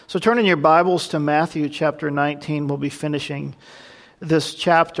So turn in your Bibles to Matthew chapter 19. We'll be finishing this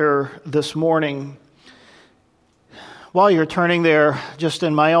chapter this morning. While you're turning there, just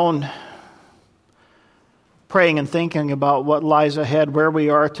in my own praying and thinking about what lies ahead, where we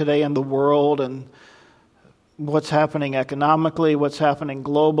are today in the world and what's happening economically, what's happening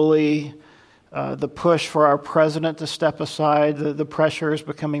globally, the push for our president to step aside, the pressure is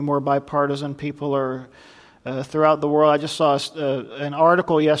becoming more bipartisan. People are throughout the world. I just saw an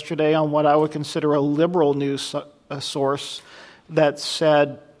article yesterday on what I would consider a liberal news source that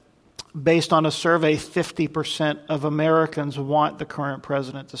said, based on a survey, 50% of Americans want the current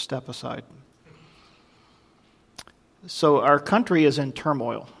president to step aside. So our country is in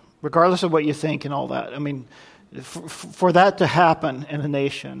turmoil, regardless of what you think and all that. I mean, for that to happen in a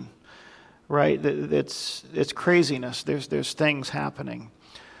nation, right, it's craziness. There's things happening.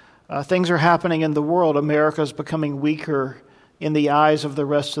 Things are happening in the world. America is becoming weaker in the eyes of the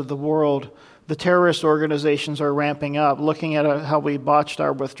rest of the world. The terrorist organizations are ramping up. Looking at how we botched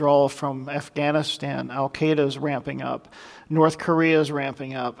our withdrawal from Afghanistan, Al-Qaeda is ramping up. North Korea is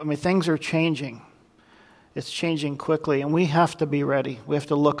ramping up. I mean, things are changing. It's changing quickly, and we have to be ready. We have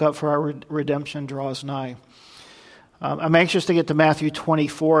to look up for our redemption draws nigh. I'm anxious to get to Matthew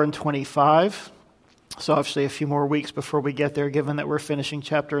 24 and 25. So obviously a few more weeks before we get there, given that we're finishing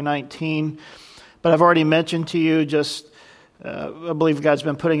chapter 19. But I've already mentioned to you I believe God's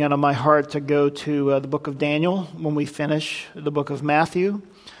been putting it on my heart to go to the book of Daniel when we finish the book of Matthew.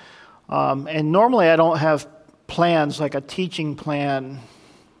 And normally I don't have plans, like a teaching plan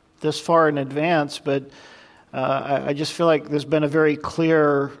this far in advance, but I just feel like there's been a very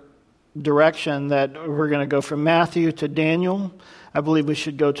clear direction that we're going to go from Matthew to Daniel. I believe we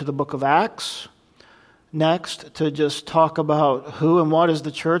should go to the book of Acts next to just talk about who and what is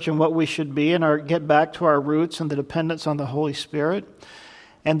the church and what we should be and get back to our roots and the dependence on the Holy Spirit.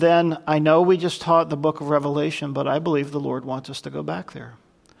 And then I know we just taught the book of Revelation, but I believe the Lord wants us to go back there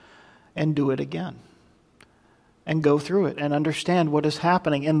and do it again and go through it and understand what is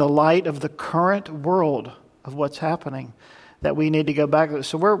happening in the light of the current world of what's happening, that we need to go back.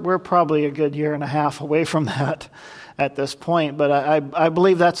 So we're probably a good year and a half away from that at this point, but I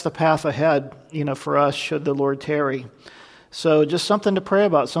believe that's the path ahead, for us should the Lord tarry. So just something to pray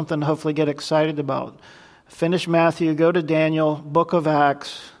about, something to hopefully get excited about. Finish Matthew, go to Daniel, book of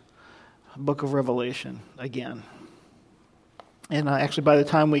Acts, book of Revelation again. And actually by the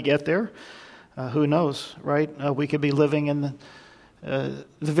time we get there, who knows, right? We could be living in the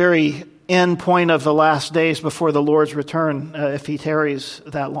very end point of the last days before the Lord's return, if he tarries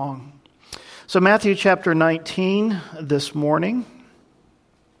that long. So Matthew chapter 19 this morning.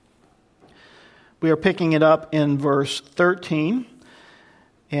 We are picking it up in verse 13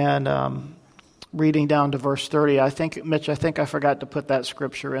 and reading down to verse 30. Mitch, I think I forgot to put that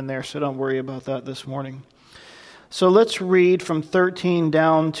scripture in there, so don't worry about that this morning. So let's read from 13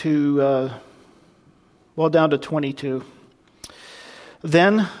 down to 22.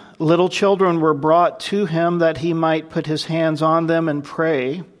 Then little children were brought to him that he might put his hands on them and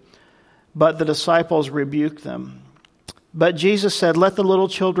pray. But the disciples rebuked them. But Jesus said, "Let the little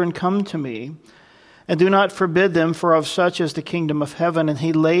children come to me, and do not forbid them, for of such is the kingdom of heaven." And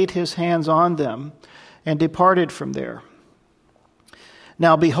he laid his hands on them and departed from there.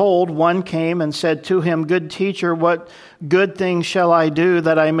 Now behold, one came and said to him, "Good teacher, what good thing shall I do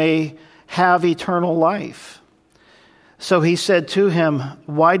that I may have eternal life?" So he said to him,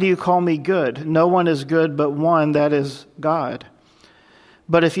 "Why do you call me good? No one is good but one, that is God.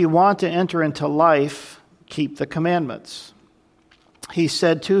 But if you want to enter into life, keep the commandments." He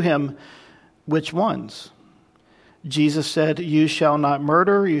said to him, "Which ones?" Jesus said, "You shall not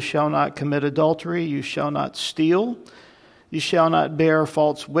murder, you shall not commit adultery, you shall not steal, you shall not bear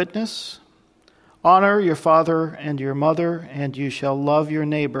false witness, honor your father and your mother, and you shall love your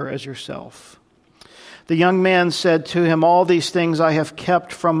neighbor as yourself." The young man said to him, "All these things I have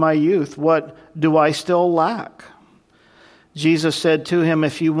kept from my youth. What do I still lack?" Jesus said to him,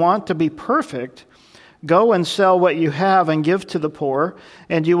 "If you want to be perfect, go and sell what you have and give to the poor,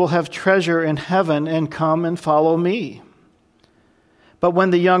 and you will have treasure in heaven, and come and follow me." But when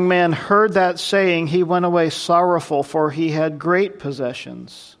the young man heard that saying, he went away sorrowful, for he had great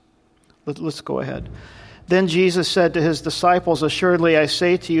possessions. Let's go ahead. Then Jesus said to his disciples, "Assuredly I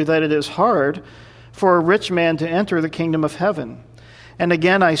say to you that it is hard for a rich man to enter the kingdom of heaven. And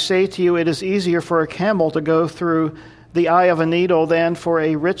again I say to you, it is easier for a camel to go through the eye of a needle than for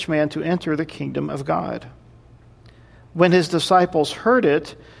a rich man to enter the kingdom of God." When his disciples heard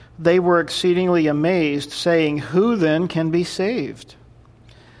it, they were exceedingly amazed, saying, "Who then can be saved?"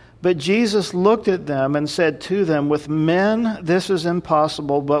 But Jesus looked at them and said to them, with men this is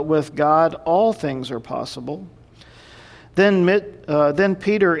impossible, but with God all things are possible. Then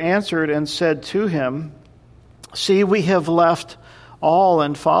Peter answered and said to him, see, we have left all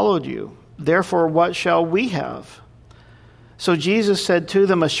and followed you. Therefore, what shall we have? So Jesus said to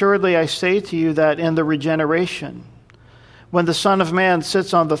them, assuredly I say to you that in the regeneration, when the Son of Man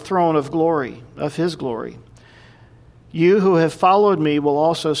sits on the throne of glory, of his glory, you who have followed me will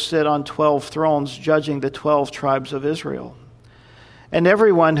also sit on 12 thrones, judging the 12 tribes of Israel. And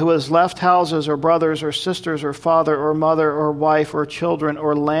everyone who has left houses or brothers or sisters or father or mother or wife or children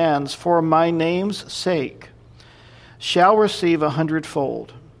or lands for my name's sake shall receive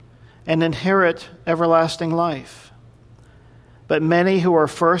 100-fold and inherit everlasting life. But many who are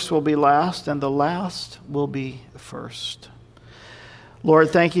first will be last, and the last will be first.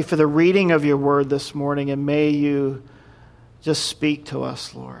 Lord, thank you for the reading of your word this morning, and may you just speak to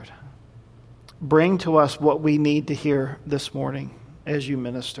us, Lord. Bring to us what we need to hear this morning as you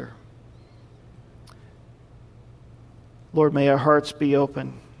minister. Lord, may our hearts be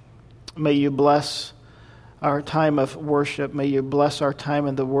open. May you bless our time of worship. May you bless our time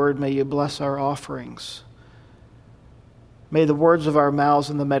in the word. May you bless our offerings. May the words of our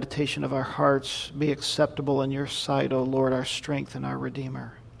mouths and the meditation of our hearts be acceptable in your sight, O Lord, our strength and our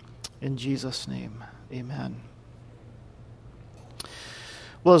Redeemer. In Jesus' name, amen.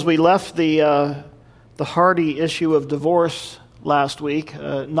 Well, as we left the hardy issue of divorce last week,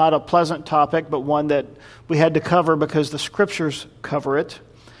 not a pleasant topic, but one that we had to cover because the Scriptures cover it.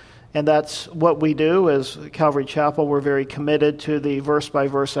 And that's what we do as Calvary Chapel. We're very committed to the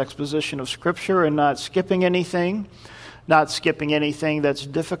verse-by-verse exposition of Scripture and not skipping anything that's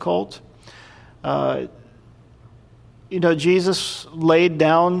difficult. Jesus laid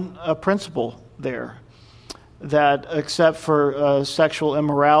down a principle there that except for sexual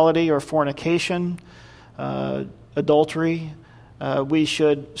immorality or fornication, adultery, we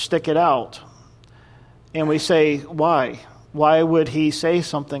should stick it out. And we say, why? Why would he say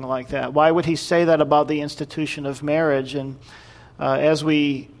something like that? Why would he say that about the institution of marriage? And as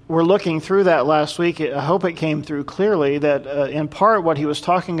we were looking through that last week, I hope it came through clearly that in part what he was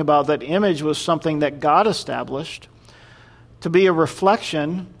talking about, that image was something that God established to be a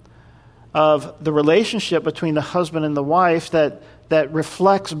reflection of the relationship between the husband and the wife that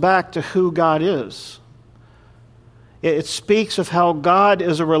reflects back to who God is. It speaks of how God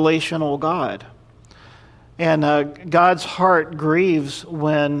is a relational God. And God's heart grieves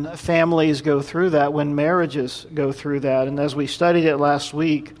when families go through that, when marriages go through that. And as we studied it last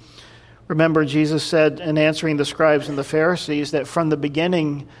week, remember Jesus said in answering the scribes and the Pharisees that from the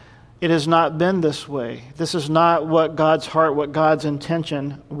beginning it has not been this way. This is not what God's heart, what God's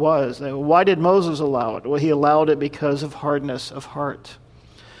intention was. Why did Moses allow it? Well, he allowed it because of hardness of heart.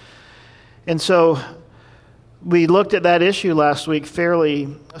 And so we looked at that issue last week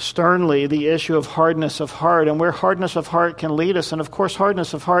fairly sternly, the issue of hardness of heart and where hardness of heart can lead us. And of course,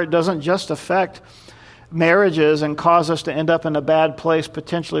 hardness of heart doesn't just affect marriages and cause us to end up in a bad place,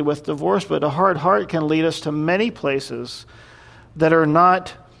 potentially with divorce, but a hard heart can lead us to many places that are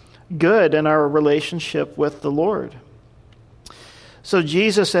not good in our relationship with the Lord. So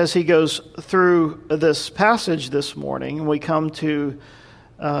Jesus, as he goes through this passage this morning, we come to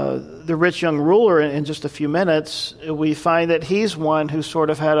the rich young ruler in just a few minutes, we find that he's one who sort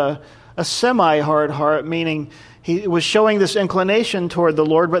of had a semi-hard heart, meaning he was showing this inclination toward the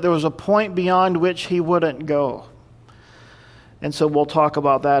Lord, but there was a point beyond which he wouldn't go. And so we'll talk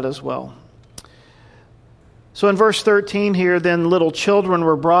about that as well. So in verse 13 here, then little children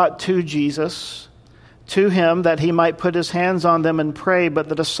were brought to Jesus, to him, that he might put his hands on them and pray, but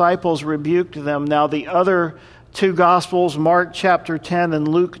the disciples rebuked them. Now the other two Gospels, Mark chapter 10 and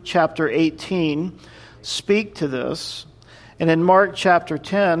Luke chapter 18, speak to this. And in Mark chapter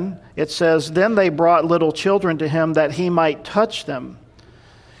 10, it says, then they brought little children to him that he might touch them.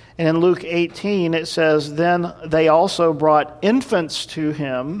 And in Luke 18, it says, then they also brought infants to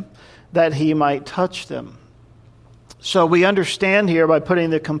him that he might touch them. So we understand here by putting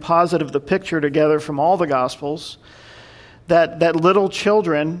the composite of the picture together from all the Gospels that little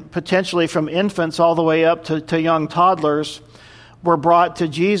children, potentially from infants all the way up to young toddlers, were brought to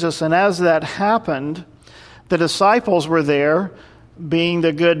Jesus. And as that happened, the disciples were there, being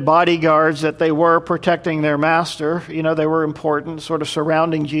the good bodyguards that they were, protecting their master. You know, they were important, sort of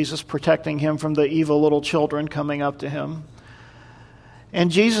surrounding Jesus, protecting him from the evil little children coming up to him.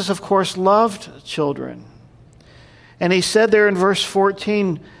 And Jesus, of course, loved children. And he said there in verse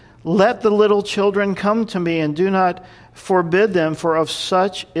 14, let the little children come to me and do not forbid them, for of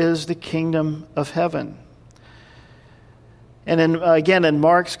such is the kingdom of heaven. And again, in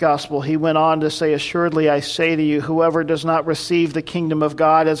Mark's gospel, he went on to say, "Assuredly I say to you, whoever does not receive the kingdom of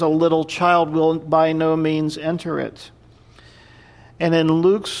God as a little child will by no means enter it." And in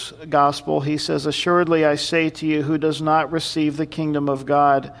Luke's gospel, he says, "Assuredly I say to you, who does not receive the kingdom of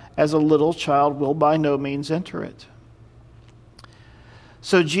God as a little child will by no means enter it."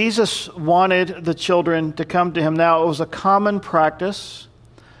 So Jesus wanted the children to come to him. Now, it was a common practice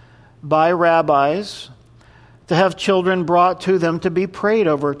by rabbis to have children brought to them to be prayed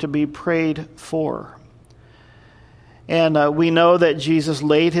over, to be prayed for. And we know that Jesus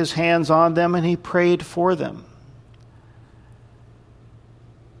laid his hands on them and he prayed for them.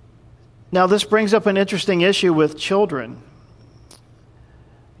 Now, this brings up an interesting issue with children.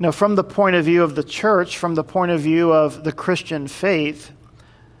 Now, from the point of view of the church, from the point of view of the Christian faith,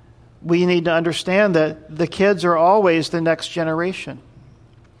 we need to understand that the kids are always the next generation.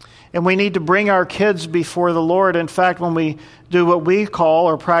 And we need to bring our kids before the Lord. In fact, when we do what we call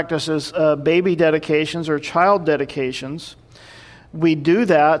or practice as baby dedications or child dedications, we do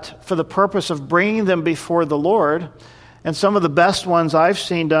that for the purpose of bringing them before the Lord. And some of the best ones I've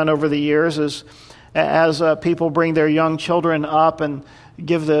seen done over the years is as people bring their young children up and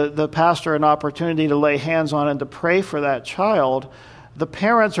give the pastor an opportunity to lay hands on and to pray for that child, the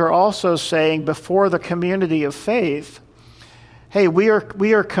parents are also saying before the community of faith, hey, we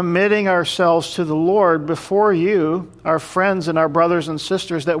are committing ourselves to the Lord before you, our friends and our brothers and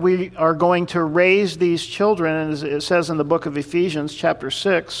sisters, that we are going to raise these children, and as it says in the book of Ephesians, chapter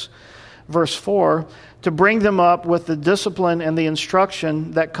 6, verse 4, to bring them up with the discipline and the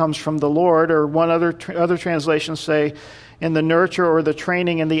instruction that comes from the Lord, or other translations say, in the nurture or the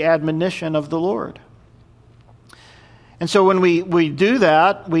training and the admonition of the Lord. And so when we do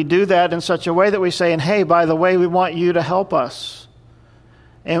that in such a way that we say, and hey, by the way, we want you to help us.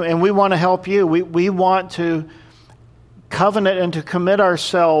 And we want to help you. We want to covenant and to commit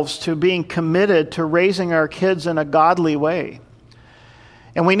ourselves to being committed to raising our kids in a godly way.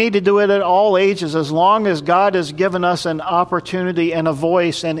 And we need to do it at all ages, as long as God has given us an opportunity and a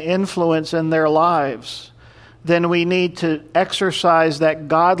voice and influence in their lives. Then we need to exercise that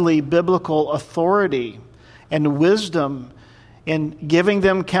godly biblical authority and wisdom in giving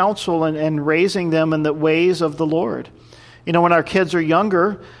them counsel and raising them in the ways of the Lord. You know, when our kids are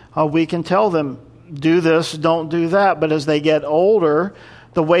younger, we can tell them, do this, don't do that. But as they get older,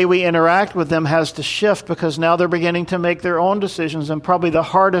 the way we interact with them has to shift, because now they're beginning to make their own decisions. And probably the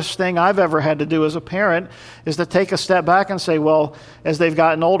hardest thing I've ever had to do as a parent is to take a step back and say, well, as they've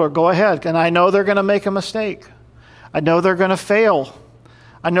gotten older, go ahead. And I know they're going to make a mistake. I know they're going to fail.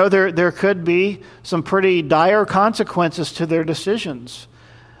 I know there could be some pretty dire consequences to their decisions.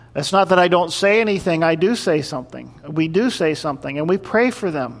 It's not that I don't say anything. I do say something. We do say something, and we pray for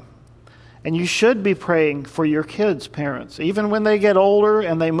them. And you should be praying for your kids, parents. Even when they get older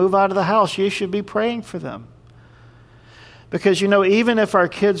and they move out of the house, you should be praying for them. Because, you know, even if our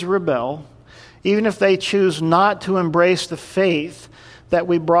kids rebel, even if they choose not to embrace the faith that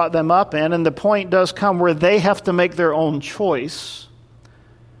we brought them up in, and the point does come where they have to make their own choice.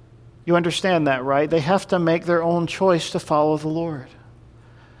 You understand that, right? They have to make their own choice to follow the Lord.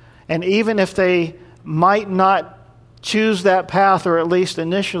 And even if they might not choose that path, or at least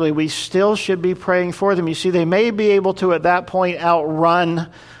initially, we still should be praying for them. You see, they may be able to at that point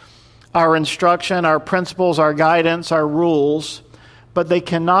outrun our instruction, our principles, our guidance, our rules, but they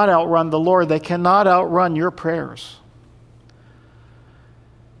cannot outrun the Lord. They cannot outrun your prayers.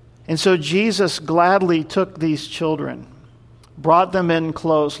 And so Jesus gladly took these children, brought them in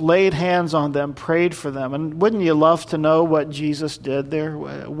close, laid hands on them, prayed for them. And wouldn't you love to know what Jesus did there?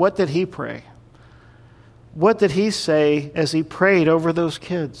 What did he pray? What did he say as he prayed over those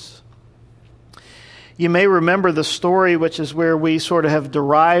kids? You may remember the story, which is where we sort of have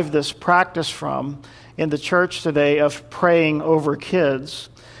derived this practice from in the church today of praying over kids.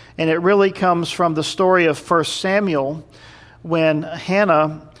 And it really comes from the story of 1 Samuel, when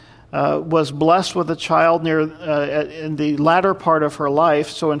Hannah was blessed with a child in the latter part of her life.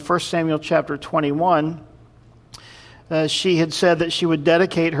 So in 1 Samuel chapter 21, she had said that she would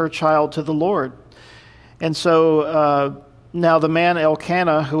dedicate her child to the Lord. And so now the man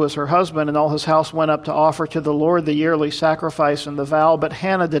Elkanah, who was her husband, and all his house went up to offer to the Lord the yearly sacrifice and the vow. But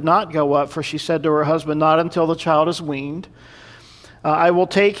Hannah did not go up, for she said to her husband, not until the child is weaned. I will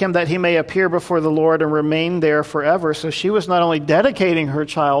take him that he may appear before the Lord and remain there forever. So she was not only dedicating her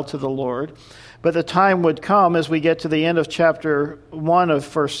child to the Lord, but the time would come as we get to the end of chapter 1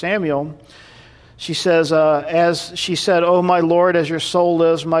 of 1 Samuel. She says, as she said, "O my Lord, as your soul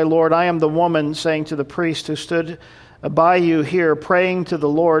lives, my Lord, I am the woman," saying to the priest who stood by you here, praying to the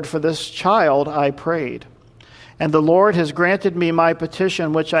Lord, "For this child I prayed. And the Lord has granted me my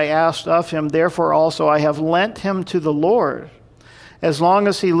petition, which I asked of him. Therefore also I have lent him to the Lord, as long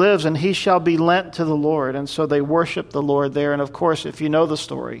as he lives, and he shall be lent to the Lord. And so they worship the Lord there. And of course, if you know the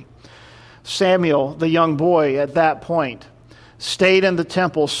story, Samuel, the young boy at that point, stayed in the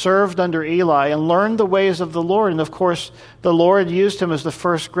temple, served under Eli, and learned the ways of the Lord. And of course, the Lord used him as the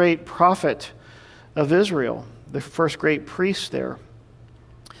first great prophet of Israel, the first great priest there.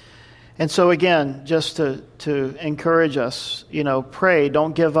 And so again, just to encourage us, pray,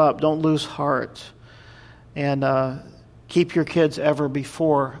 don't give up, don't lose heart, and keep your kids ever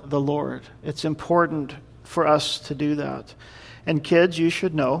before the Lord. It's important for us to do that. And kids, you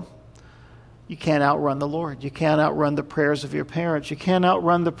should know, you can't outrun the Lord. You can't outrun the prayers of your parents. You can't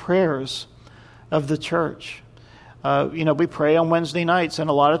outrun the prayers of the church. We pray on Wednesday nights, and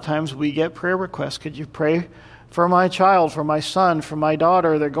a lot of times we get prayer requests. Could you pray for my child, for my son, for my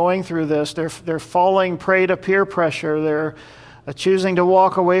daughter? They're going through this. They're falling prey to peer pressure. They're choosing to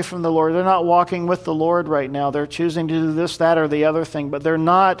walk away from the Lord. They're not walking with the Lord right now. They're choosing to do this, that, or the other thing, but they're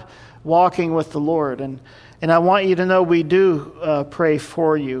not walking with the Lord. And I want you to know we do pray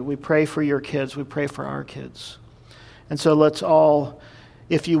for you. We pray for your kids. We pray for our kids. And so let's all,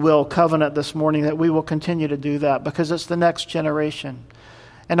 if you will, covenant this morning that we will continue to do that, because it's the next generation.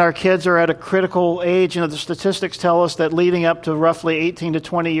 And our kids are at a critical age. The statistics tell us that leading up to roughly 18 to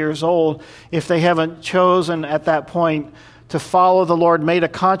 20 years old, if they haven't chosen at that point to follow the Lord, made a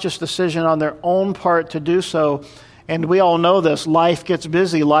conscious decision on their own part to do so, and we all know this, life gets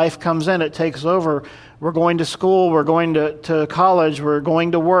busy, life comes in, it takes over. We're going to school, we're going to college, we're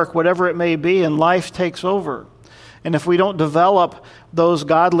going to work, whatever it may be, and life takes over. And if we don't develop those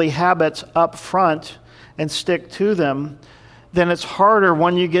godly habits up front and stick to them, then it's harder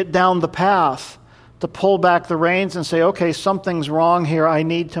when you get down the path to pull back the reins and say, okay, something's wrong here. I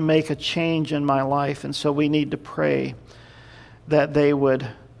need to make a change in my life. And so we need to pray that they would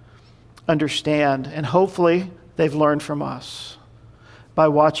understand. And hopefully they've learned from us by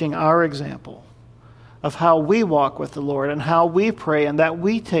watching our example of how we walk with the Lord and how we pray, and that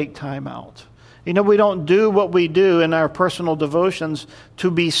we take time out. We don't do what we do in our personal devotions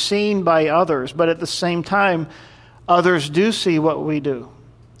to be seen by others, but at the same time, others do see what we do.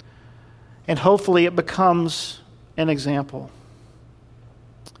 And hopefully it becomes an example.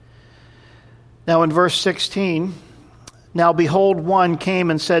 Now in verse 16, now behold, one came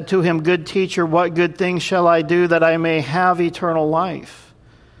and said to him, Good teacher, what good thing shall I do that I may have eternal life?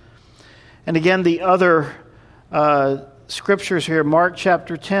 And again, the other scriptures here, Mark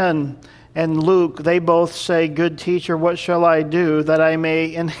chapter 10 and Luke, they both say, Good teacher, what shall I do that I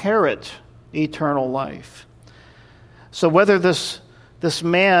may inherit eternal life? So whether this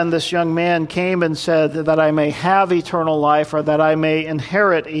young man came and said that I may have eternal life or that I may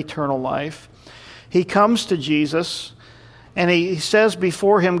inherit eternal life, he comes to Jesus and he says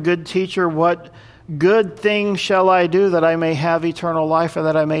before him, Good teacher, what good thing shall I do that I may have eternal life or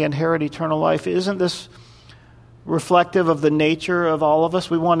that I may inherit eternal life? Isn't this reflective of the nature of all of us?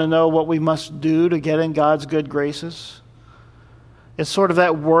 We want to know what we must do to get in God's good graces. It's sort of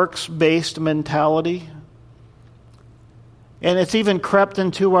that works-based mentality. And it's even crept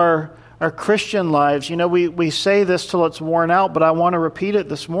into our Christian lives. We say this till it's worn out, but I want to repeat it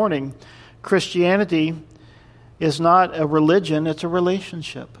this morning. Christianity is not a religion, it's a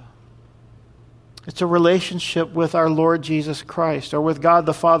relationship. It's a relationship with our Lord Jesus Christ, or with God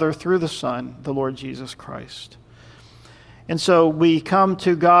the Father through the Son, the Lord Jesus Christ. And so we come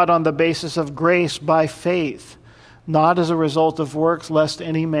to God on the basis of grace by faith, not as a result of works, lest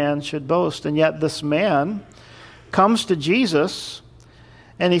any man should boast. And yet this man comes to Jesus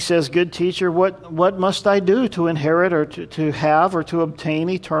and he says, Good teacher, what must I do to inherit or to have or to obtain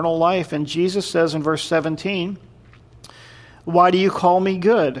eternal life? And Jesus says in verse 17, Why do you call me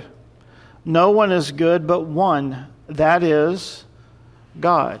good? No one is good but one, that is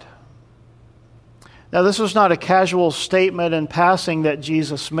God. Now, this was not a casual statement in passing that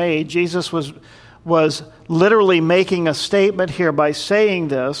Jesus made. Jesus was literally making a statement here by saying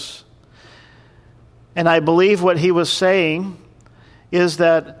this. And I believe what he was saying is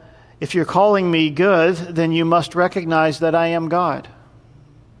that if you're calling me good, then you must recognize that I am God.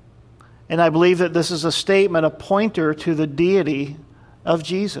 And I believe that this is a statement, a pointer to the deity of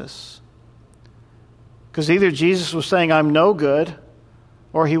Jesus. Because either Jesus was saying, I'm no good,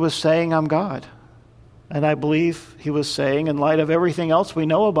 or he was saying, I'm God. And I believe he was saying, in light of everything else we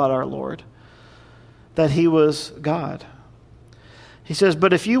know about our Lord, that he was God. He says,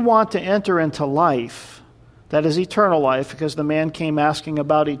 but if you want to enter into life, that is eternal life, because the man came asking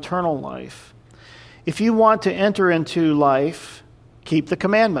about eternal life. If you want to enter into life, keep the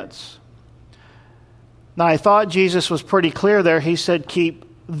commandments. Now, I thought Jesus was pretty clear there. He said, keep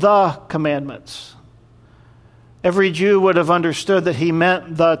the commandments. Every Jew would have understood that he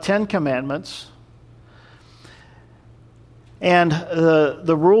meant the 10 commandments. And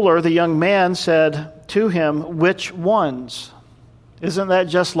the ruler, the young man, said to him, which ones? Isn't that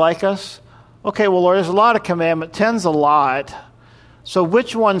just like us? Okay, well, Lord, there's a lot of commandments. 10's a lot. So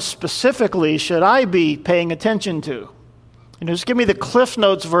which ones specifically should I be paying attention to? Just give me the Cliff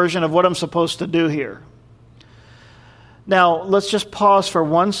Notes version of what I'm supposed to do here. Now, let's just pause for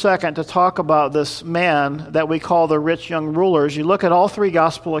 1 second to talk about this man that we call the rich young ruler. As you look at all three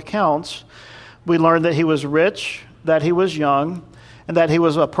gospel accounts, we learn that he was rich, that he was young, and that he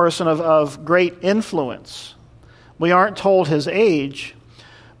was a person of great influence. We aren't told his age,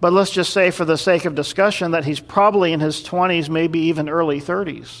 but let's just say for the sake of discussion that he's probably in his 20s, maybe even early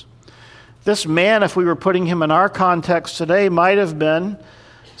 30s. This man, if we were putting him in our context today, might have been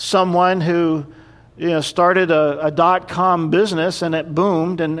someone who started a .com business and it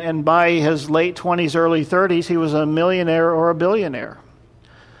boomed, and by his late 20s, early 30s, he was a millionaire or a billionaire.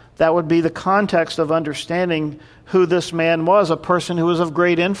 That would be the context of understanding who this man was, a person who was of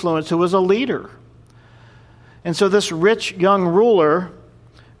great influence, who was a leader. And so this rich young ruler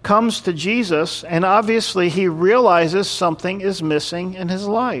comes to Jesus, and obviously he realizes something is missing in his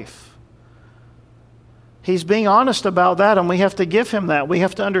life. He's being honest about that, and we have to give him that. We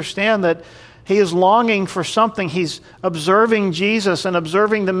have to understand that he is longing for something. He's observing Jesus and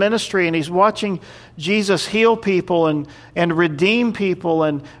observing the ministry, and he's watching Jesus heal people and redeem people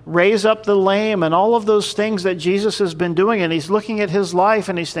and raise up the lame and all of those things that Jesus has been doing. And he's looking at his life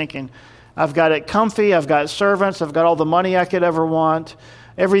and he's thinking, I've got it comfy, I've got servants, I've got all the money I could ever want.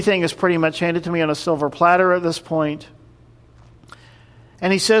 Everything is pretty much handed to me on a silver platter at this point.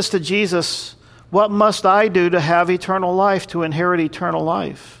 And he says to Jesus, what must I do to have eternal life, to inherit eternal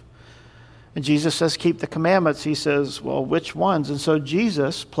life? And Jesus says, keep the commandments. He says, well, which ones? And so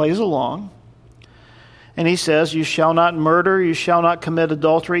Jesus plays along. And he says, you shall not murder, you shall not commit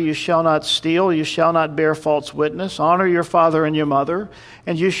adultery, you shall not steal, you shall not bear false witness, honor your father and your mother,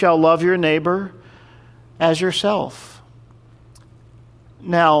 and you shall love your neighbor as yourself.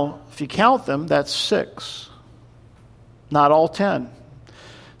 Now, if you count them, that's 6. Not all 10.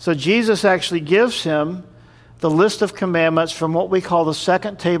 So Jesus actually gives him the list of commandments from what we call the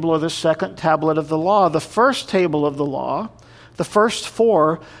second table or the second tablet of the law. The first table of the law, the first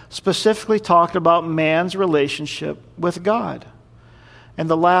 4, specifically talked about man's relationship with God. And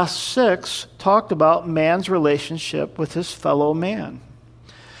the last 6 talked about man's relationship with his fellow man.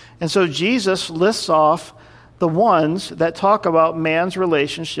 And so Jesus lists off the ones that talk about man's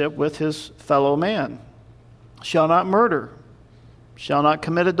relationship with his fellow man. Shall not murder, shall not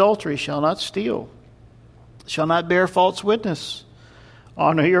commit adultery, shall not steal, shall not bear false witness,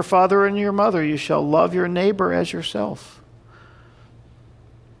 honor your father and your mother, you shall love your neighbor as yourself.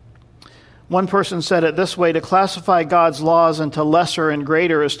 One person said it this way, to classify God's laws into lesser and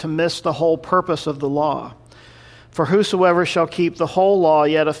greater is to miss the whole purpose of the law. For whosoever shall keep the whole law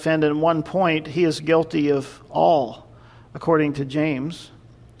yet offend in one point, he is guilty of all, according to James.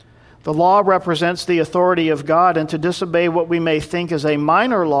 The law represents the authority of God, and to disobey what we may think is a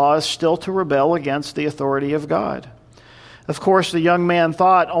minor law is still to rebel against the authority of God. Of course, the young man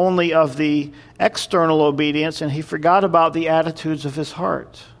thought only of the external obedience, and he forgot about the attitudes of his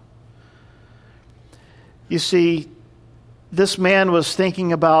heart. You see, this man was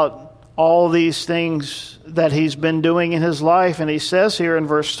thinking about all these things that he's been doing in his life, and he says here in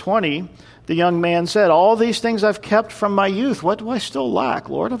verse 20, the young man said, all these things I've kept from my youth. What do I still lack,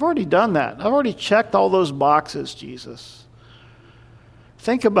 Lord? I've already done that. I've already checked all those boxes, Jesus.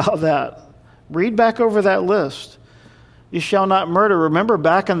 Think about that. Read back over that list. You shall not murder. Remember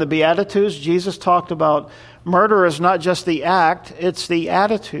back in the Beatitudes, Jesus talked about murder is not just the act, it's the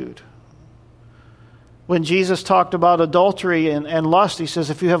attitude. When Jesus talked about adultery and lust, he says,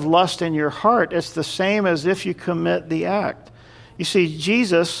 if you have lust in your heart, it's the same as if you commit the act. You see,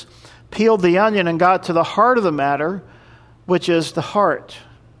 Jesus peeled the onion and got to the heart of the matter, which is the heart.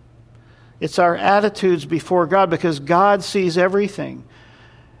 It's our attitudes before God, because God sees everything.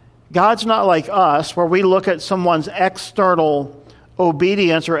 God's not like us, where we look at someone's external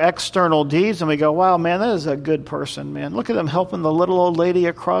obedience or external deeds and we go, wow, man, that is a good person, man. Look at them helping the little old lady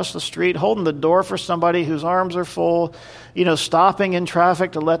across the street, holding the door for somebody whose arms are full, stopping in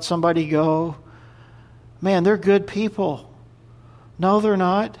traffic to let somebody go. Man, they're good people. No, they're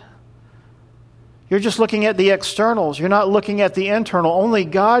not. You're just looking at the externals. You're not looking at the internal. Only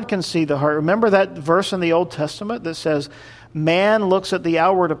God can see the heart. Remember that verse in the Old Testament that says, man looks at the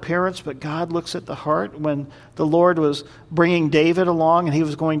outward appearance, but God looks at the heart? When the Lord was bringing David along and he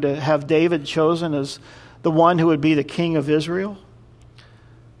was going to have David chosen as the one who would be the king of Israel.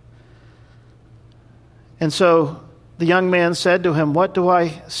 And so the young man said to him, "What do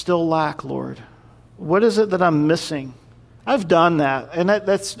I still lack, Lord? What is it that I'm missing?" I've done that, and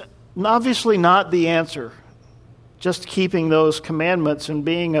that's obviously not the answer. Just keeping those commandments and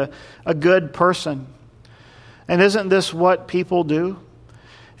being a good person. And isn't this what people do?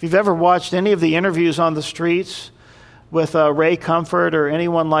 If you've ever watched any of the interviews on the streets with Ray Comfort or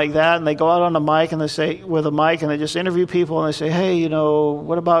anyone like that, and they go out on the mic and they say, with a mic, and they just interview people and they say, "Hey,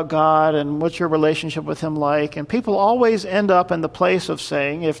 what about God and what's your relationship with Him like?" And people always end up in the place of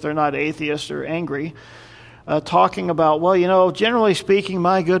saying, if they're not atheists or angry, talking about, well, generally speaking,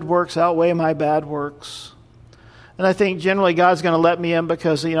 my good works outweigh my bad works. And I think generally God's going to let me in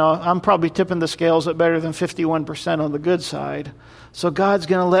because, I'm probably tipping the scales at better than 51% on the good side. So God's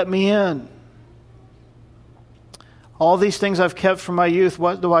going to let me in. All these things I've kept from my youth,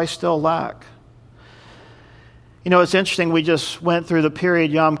 what do I still lack? It's interesting, we just went through the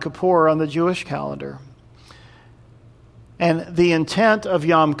period Yom Kippur on the Jewish calendar. And the intent of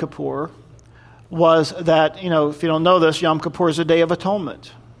Yom Kippur was that, if you don't know this, Yom Kippur is a Day of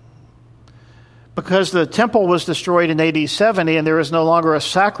Atonement. Because the temple was destroyed in AD 70 and there is no longer a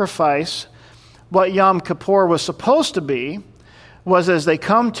sacrifice, what Yom Kippur was supposed to be was, as they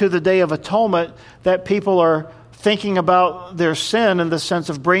come to the Day of Atonement, that people are thinking about their sin in the sense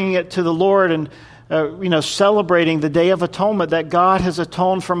of bringing it to the Lord and celebrating the Day of Atonement, that God has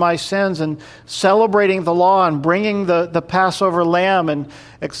atoned for my sins, and celebrating the law and bringing the Passover lamb and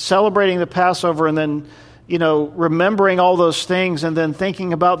celebrating the Passover, and then remembering all those things, and then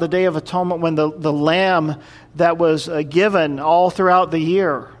thinking about the Day of Atonement when the lamb that was given all throughout the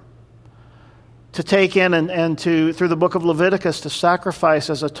year to take in and to, through the book of Leviticus, to sacrifice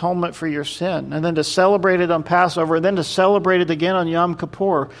as atonement for your sin, and then to celebrate it on Passover, and then to celebrate it again on Yom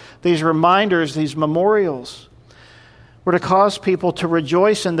Kippur. These reminders, these memorials, were to cause people to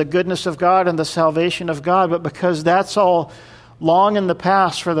rejoice in the goodness of God and the salvation of God. But because that's all long in the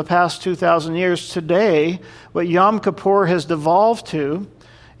past, for the past 2,000 years, today, what Yom Kippur has devolved to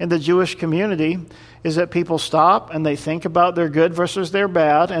in the Jewish community is that people stop and they think about their good versus their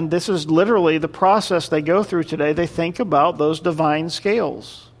bad, and this is literally the process they go through today. They think about those divine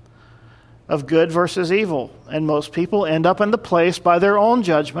scales of good versus evil, and most people end up in the place by their own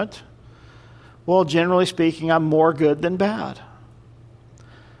judgment, well, generally speaking, I'm more good than bad.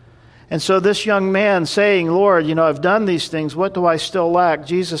 And so this young man saying, "Lord, I've done these things. What do I still lack?"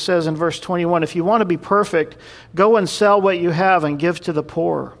 Jesus says in verse 21, "If you want to be perfect, go and sell what you have and give to the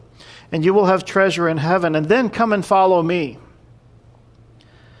poor, and you will have treasure in heaven, and then come and follow me."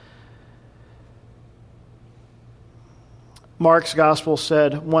 Mark's gospel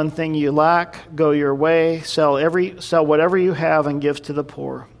said, "One thing you lack, go your way, sell whatever you have and give to the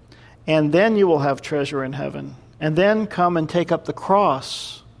poor, and then you will have treasure in heaven. And then come and take up the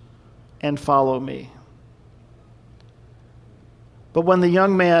cross and follow me." But when the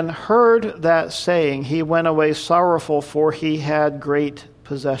young man heard that saying, he went away sorrowful, for he had great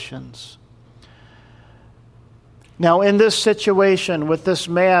possessions. Now, in this situation with this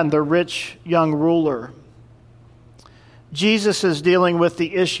man, the rich young ruler, Jesus is dealing with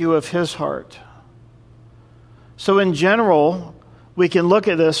the issue of his heart. So in general, we can look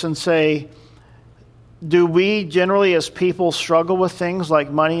at this and say, do we generally as people struggle with things like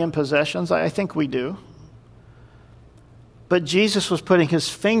money and possessions? I think we do. But Jesus was putting his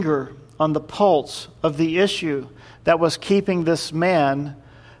finger on the pulse of the issue that was keeping this man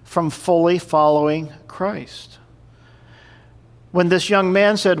from fully following Christ. When this young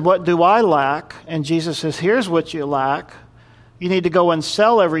man said, "What do I lack?" and Jesus says, "Here's what you lack. You need to go and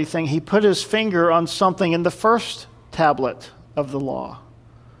sell everything," he put his finger on something in the first tablet of the law.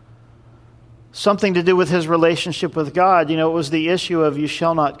 Something to do with his relationship with God. It was the issue of "you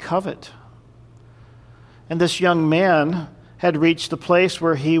shall not covet." And this young man had reached the place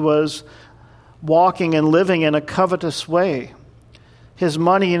where he was walking and living in a covetous way. His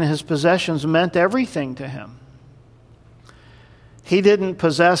money and his possessions meant everything to him. He didn't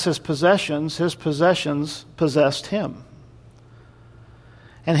possess his possessions possessed him.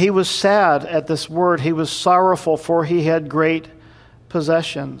 And he was sad at this word. He was sorrowful, for he had great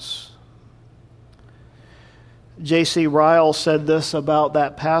possessions. J.C. Ryle said this about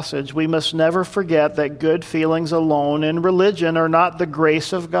that passage: "We must never forget that good feelings alone in religion are not the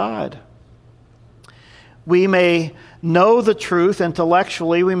grace of God. We may know the truth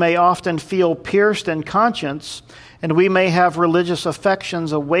intellectually, we may often feel pierced in conscience, and we may have religious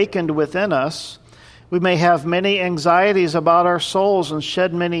affections awakened within us. We may have many anxieties about our souls and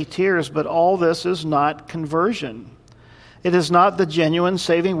shed many tears, but all this is not conversion. It is not the genuine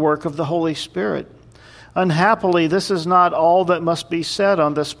saving work of the Holy Spirit. Unhappily, this is not all that must be said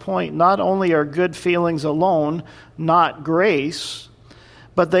on this point. Not only are good feelings alone not grace,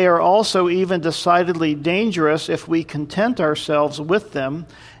 but they are also even decidedly dangerous if we content ourselves with them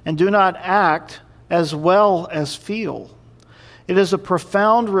and do not act as well as feel. It is a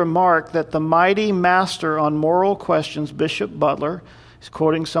profound remark that the mighty master on moral questions, Bishop Butler, is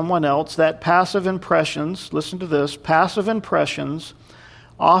quoting someone else, that passive impressions, listen to this, passive impressions,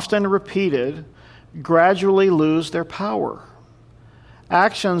 often repeated, gradually lose their power.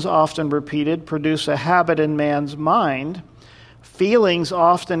 Actions often repeated produce a habit in man's mind. Feelings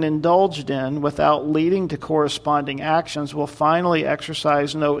often indulged in without leading to corresponding actions will finally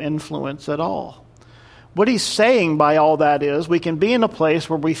exercise no influence at all. What he's saying by all that is we can be in a place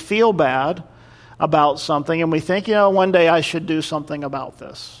where we feel bad about something and we think, one day I should do something about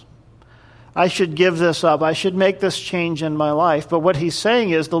this. I should give this up. I should make this change in my life. But what he's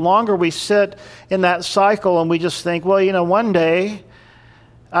saying is the longer we sit in that cycle and we just think, one day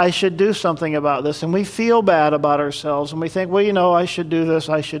I should do something about this. And we feel bad about ourselves and we think, I should do this,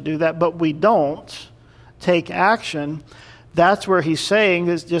 I should do that. But we don't take action. That's where he's saying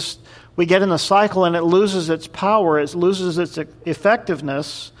is just we get in a cycle and it loses its power, it loses its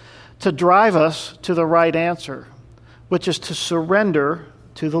effectiveness to drive us to the right answer, which is to surrender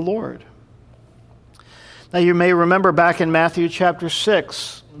to the Lord. Now you may remember back in Matthew chapter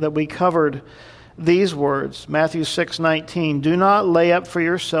 6 that we covered these words. Matthew 6:19, "Do not lay up for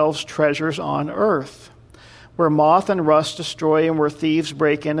yourselves treasures on earth, where moth and rust destroy and where thieves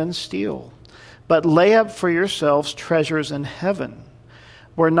break in and steal. But lay up for yourselves treasures in heaven,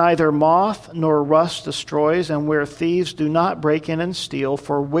 where neither moth nor rust destroys and where thieves do not break in and steal.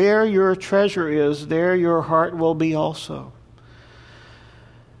 For where your treasure is, there your heart will be also."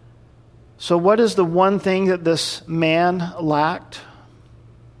 So what is the one thing that this man lacked?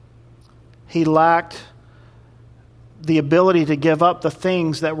 He lacked the ability to give up the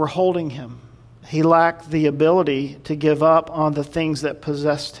things that were holding him. He lacked the ability to give up on the things that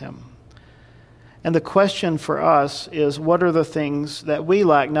possessed him. And the question for us is, what are the things that we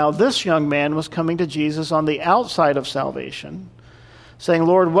lack? Now, this young man was coming to Jesus on the outside of salvation, saying,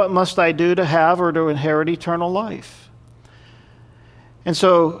 "Lord, what must I do to have or to inherit eternal life?" And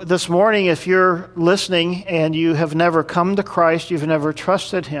so this morning, if you're listening and you have never come to Christ, you've never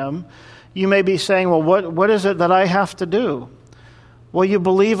trusted him, you may be saying, well, what is it that I have to do? Well, you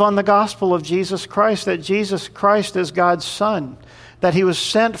believe on the gospel of Jesus Christ, that Jesus Christ is God's Son, that he was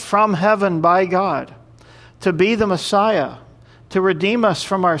sent from heaven by God to be the Messiah, to redeem us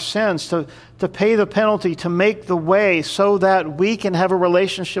from our sins, to pay the penalty, to make the way so that we can have a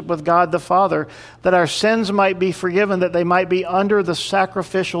relationship with God the Father, that our sins might be forgiven, that they might be under the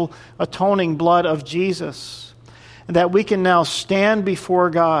sacrificial atoning blood of Jesus, and that we can now stand before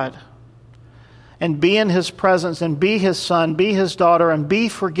God and be in his presence and be his son, be his daughter, and be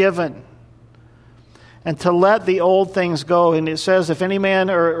forgiven. And to let the old things go. And it says, if any man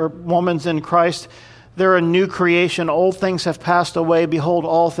or woman's in Christ, they're a new creation. Old things have passed away. Behold,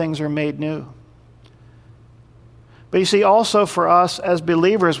 all things are made new. But you see, also for us as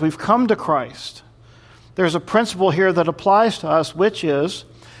believers, we've come to Christ. There's a principle here that applies to us, which is,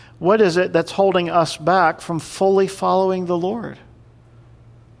 what is it that's holding us back from fully following the Lord?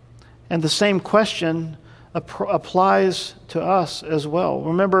 And the same question applies to us as well.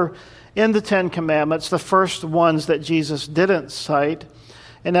 Remember, in the Ten Commandments, the first ones that Jesus didn't cite,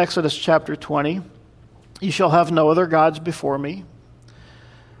 in Exodus chapter 20, "You shall have no other gods before me."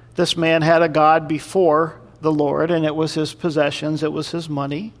 This man had a god before the Lord, and it was his possessions, it was his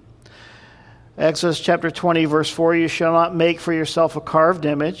money. Exodus chapter 20, verse 4, "You shall not make for yourself a carved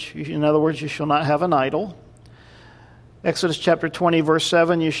image." In other words, you shall not have an idol. Exodus chapter 20, verse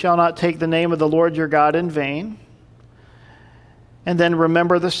 7, "You shall not take the name of the Lord your God in vain." And then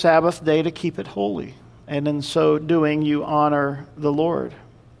remember the Sabbath day to keep it holy. And in so doing, you honor the Lord.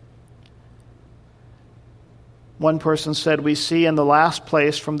 One person said, we see in the last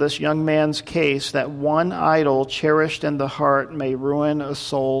place from this young man's case that one idol cherished in the heart may ruin a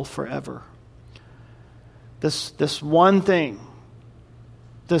soul forever. This one thing,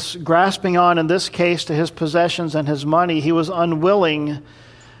 this grasping on in this case to his possessions and his money, he was unwilling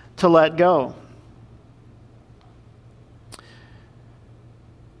to let go.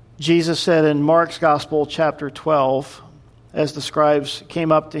 Jesus said in Mark's Gospel, chapter 12, as the scribes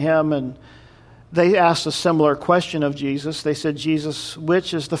came up to him and they asked a similar question of Jesus. They said, "Jesus,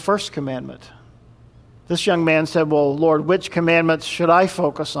 which is the first commandment?" This young man said, "Well, Lord, which commandments should I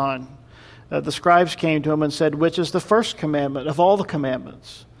focus on?" The scribes came to him and said, "Which is the first commandment of all the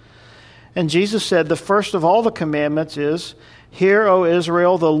commandments?" And Jesus said, the first of all the commandments is, Hear, O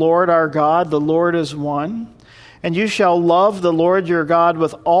Israel, the Lord our God, the Lord is one. And you shall love the Lord your God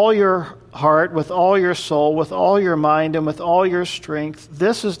with all your heart, with all your soul, with all your mind, and with all your strength.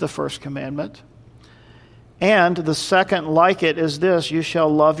 This is the first commandment. And the second like it is this, you shall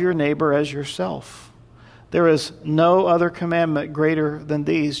love your neighbor as yourself. There is no other commandment greater than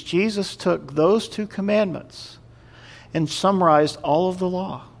these. Jesus took those two commandments and summarized all of the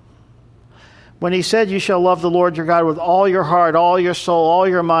law. When he said, you shall love the Lord your God with all your heart, all your soul, all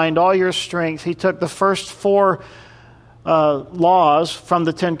your mind, all your strength, he took the first four laws from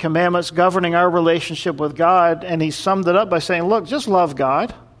the Ten Commandments governing our relationship with God, and he summed it up by saying, look, just love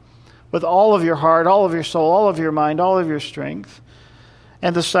God with all of your heart, all of your soul, all of your mind, all of your strength.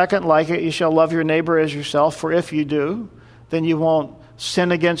 And the second, like it, you shall love your neighbor as yourself, for if you do, then you won't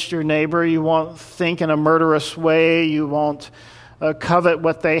sin against your neighbor, you won't think in a murderous way, you won't covet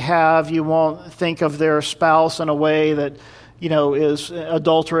what they have, you won't think of their spouse in a way that, is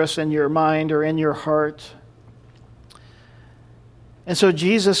adulterous in your mind or in your heart. And so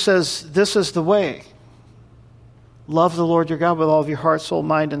Jesus says, this is the way. Love the Lord your God with all of your heart, soul,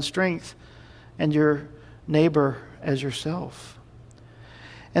 mind, and strength, and your neighbor as yourself.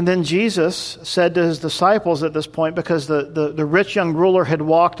 And then Jesus said to his disciples at this point, because the rich young ruler had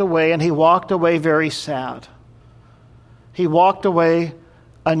walked away, and he walked away very sad. He walked away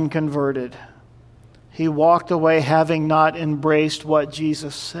unconverted. He walked away having not embraced what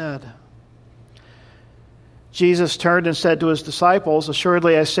Jesus said. Jesus turned and said to his disciples,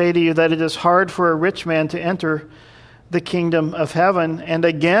 assuredly I say to you that it is hard for a rich man to enter the kingdom of heaven. And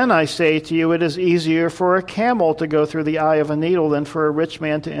again I say to you, it is easier for a camel to go through the eye of a needle than for a rich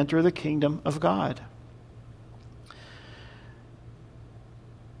man to enter the kingdom of God.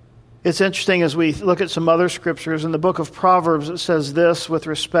 It's interesting as we look at some other scriptures. In the book of Proverbs, it says this with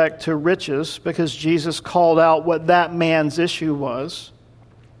respect to riches, because Jesus called out what that man's issue was.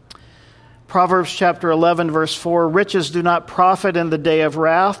 Proverbs chapter 11, verse 4, riches do not profit in the day of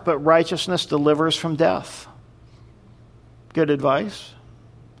wrath, but righteousness delivers from death. Good advice.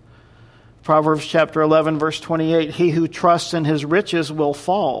 Proverbs chapter 11, verse 28, he who trusts in his riches will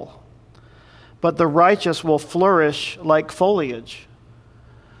fall, but the righteous will flourish like foliage.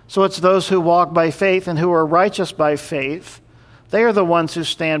 So it's those who walk by faith and who are righteous by faith. They are the ones who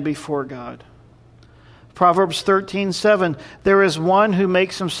stand before God. Proverbs 13:7, there is one who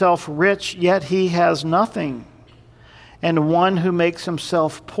makes himself rich, yet he has nothing, and one who makes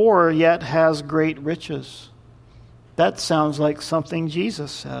himself poor, yet has great riches. That sounds like something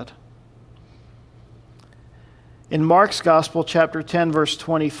Jesus said. In Mark's Gospel, chapter 10, verse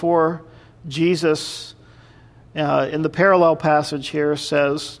 24, Jesus, in the parallel passage here,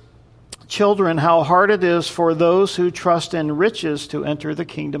 says, children, how hard it is for those who trust in riches to enter the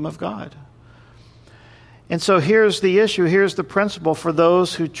kingdom of God. And so here's the issue, here's the principle for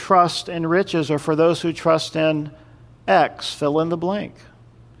those who trust in riches, or for those who trust in X, fill in the blank.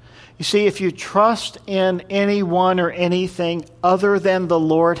 You see, if you trust in anyone or anything other than the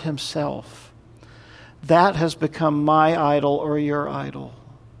Lord himself, that has become my idol or your idol.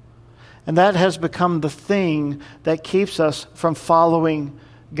 And that has become the thing that keeps us from following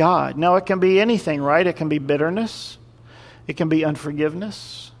God. Now, it can be anything, right? It can be bitterness. It can be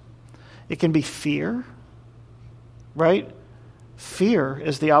unforgiveness. It can be fear, right? Fear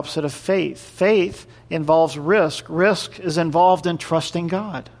is the opposite of faith. Faith involves risk. Risk is involved in trusting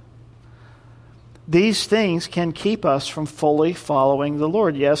God. These things can keep us from fully following the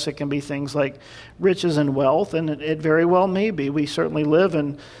Lord. Yes, it can be things like riches and wealth, and it very well may be. We certainly live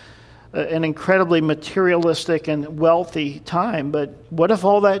in an incredibly materialistic and wealthy time, but what if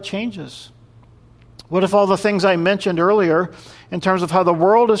all that changes? What if all the things I mentioned earlier in terms of how the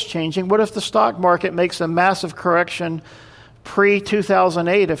world is changing, what if the stock market makes a massive correction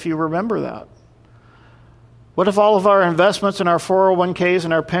pre-2008, if you remember that? What if all of our investments in our 401ks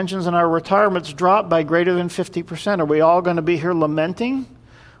and our pensions and our retirements drop by greater than 50%? Are we all going to be here lamenting?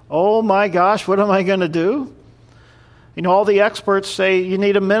 Oh my gosh, what am I going to do? You know, all the experts say you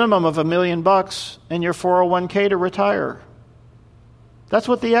need a minimum of $1 million in your 401k to retire. That's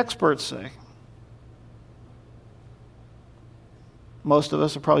what the experts say. Most of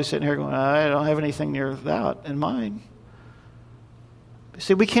us are probably sitting here going, I don't have anything near that in mind.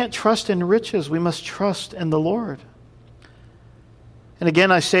 See, we can't trust in riches. We must trust in the Lord. And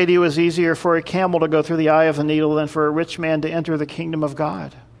again, I say to you, it's easier for a camel to go through the eye of the needle than for a rich man to enter the kingdom of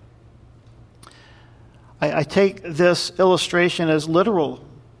God. I take this illustration as literal.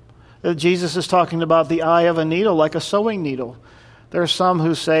 Jesus is talking about the eye of a needle like a sewing needle. There are some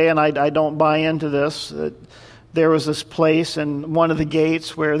who say, and I don't buy into this, that there was this place in one of the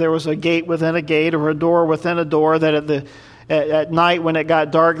gates where there was a gate within a gate or a door within a door that at night when it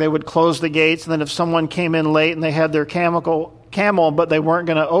got dark, they would close the gates. And then if someone came in late and they had their camel, but they weren't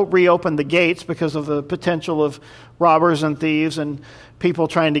going to reopen the gates because of the potential of robbers and thieves and people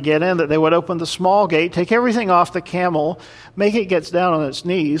trying to get in, that they would open the small gate, take everything off the camel, make it get down on its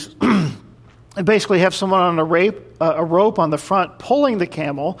knees, and basically have someone on a rope on the front pulling the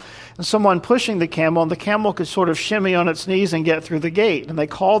camel and someone pushing the camel, and the camel could sort of shimmy on its knees and get through the gate. And they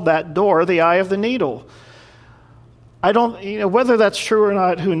called that door the Eye of the Needle. I don't, whether that's true or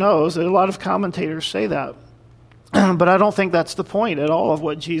not, who knows? A lot of commentators say that. But I don't think that's the point at all of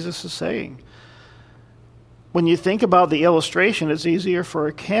what Jesus is saying. When you think about the illustration, it's easier for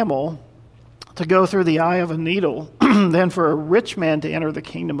a camel to go through the eye of a needle than for a rich man to enter the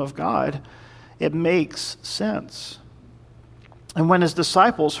kingdom of God. It makes sense. And when his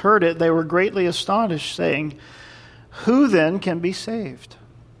disciples heard it, they were greatly astonished, saying, "Who then can be saved?"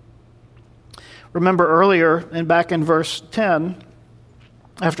 Remember earlier, and back in verse 10,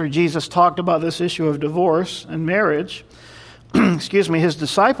 after Jesus talked about this issue of divorce and marriage, his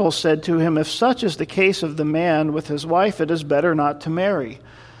disciples said to him, "If such is the case of the man with his wife, it is better not to marry."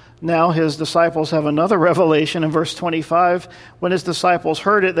 Now his disciples have another revelation in verse 25. When his disciples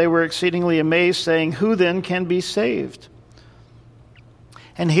heard it, they were exceedingly amazed, saying, "Who then can be saved?"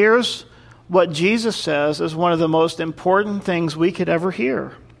 And here's what Jesus says is one of the most important things we could ever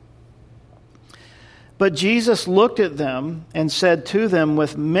hear. But Jesus looked at them and said to them,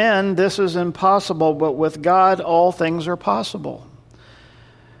 "With men this is impossible, but with God all things are possible."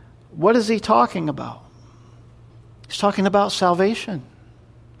 What is he talking about? He's talking about salvation.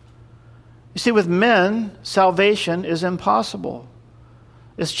 You see, with men, salvation is impossible.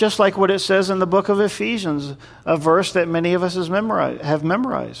 It's just like what it says in the book of Ephesians, a verse that many of us have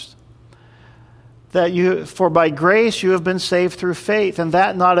memorized. For by grace you have been saved through faith, and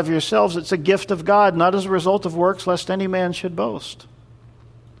that not of yourselves. It's a gift of God, not as a result of works, lest any man should boast.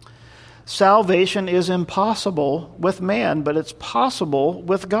 Salvation is impossible with man, but it's possible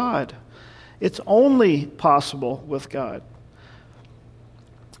with God. It's only possible with God.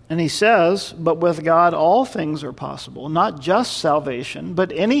 And he says, but with God all things are possible, not just salvation,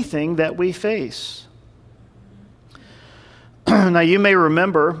 but anything that we face. Now you may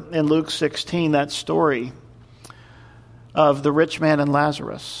remember in Luke 16 that story of the rich man and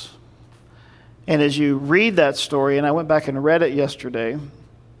Lazarus. And as you read that story, and I went back and read it yesterday,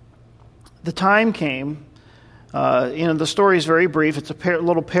 the time came, the story is very brief. It's a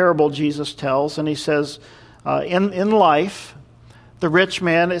little parable Jesus tells, and he says, in life, the rich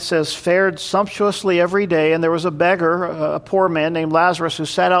man, it says, fared sumptuously every day, and there was a beggar, a poor man named Lazarus, who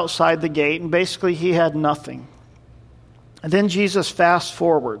sat outside the gate, and basically he had nothing. And then Jesus fast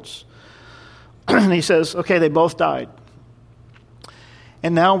forwards, and he says, okay, they both died.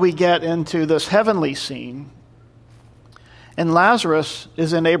 And now we get into this heavenly scene, and Lazarus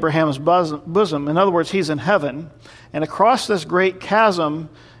is in Abraham's bosom. In other words, he's in heaven, and across this great chasm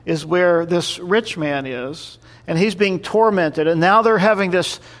is where this rich man is, and he's being tormented. And now they're having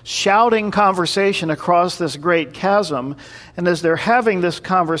this shouting conversation across this great chasm. And as they're having this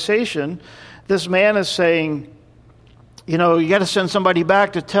conversation, this man is saying, you got to send somebody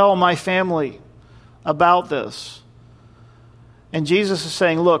back to tell my family about this. And Jesus is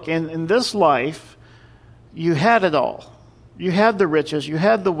saying, look, in this life, you had it all. You had the riches, you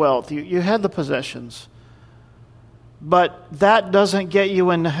had the wealth, you had the possessions. But that doesn't get you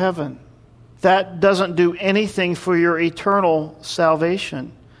into heaven. That doesn't do anything for your eternal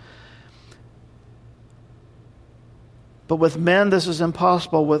salvation. But with men, this is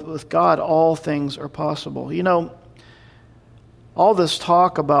impossible. With God, all things are possible. All this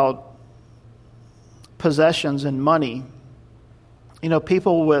talk about possessions and money,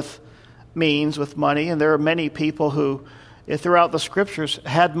 people with means, with money, and there are many people who, throughout the scriptures,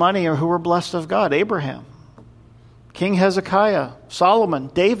 had money or who were blessed of God. Abraham, King Hezekiah,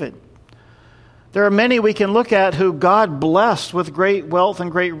 Solomon, David. There are many we can look at who God blessed with great wealth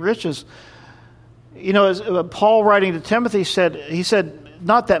and great riches. As Paul writing to Timothy he said,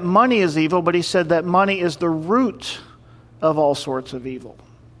 not that money is evil, but he said that money is the root of all sorts of evil.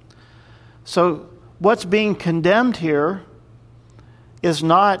 So what's being condemned here is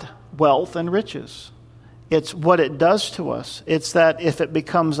not wealth and riches. It's what it does to us. It's that if it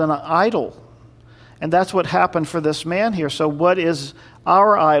becomes an idol. And that's what happened for this man here. So what is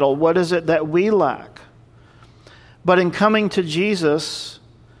our idol? What is it that we lack? But in coming to Jesus,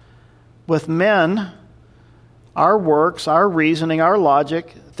 with men, our works, our reasoning, our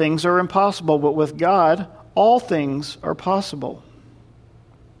logic, things are impossible. But with God, all things are possible.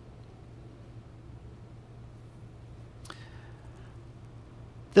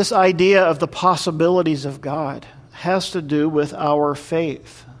 This idea of the possibilities of God has to do with our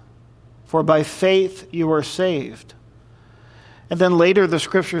faith. For by faith you are saved. And then later the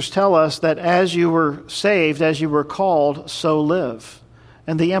scriptures tell us that as you were saved, as you were called, so live.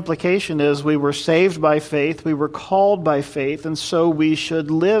 And the implication is we were saved by faith, we were called by faith, and so we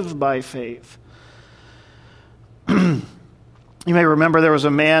should live by faith. You may remember there was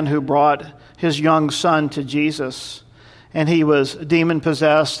a man who brought his young son to Jesus, and he was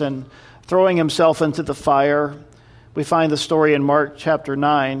demon-possessed and throwing himself into the fire. We find the story in Mark chapter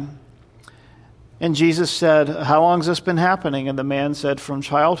 9. And Jesus said, "How long has this been happening?" And the man said, "From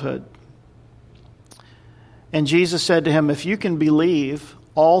childhood." And Jesus said to him, "If you can believe,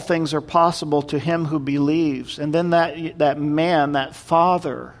 all things are possible to him who believes." And then that man, that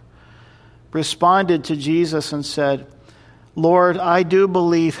father, responded to Jesus and said, "Lord, I do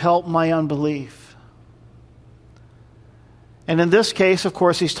believe, help my unbelief." And in this case, of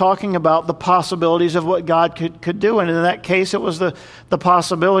course, he's talking about the possibilities of what God could do. And in that case, it was the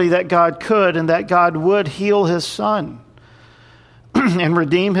possibility that God could and that God would heal his son and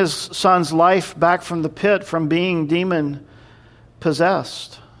redeem his son's life back from the pit, from being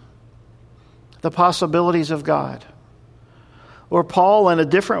demon-possessed. The possibilities of God. Or Paul, in a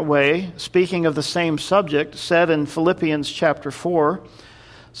different way, speaking of the same subject, said in Philippians chapter 4,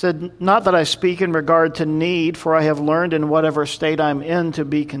 said, "Not that I speak in regard to need, for I have learned in whatever state I'm in to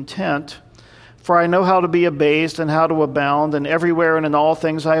be content. For I know how to be abased and how to abound, and everywhere and in all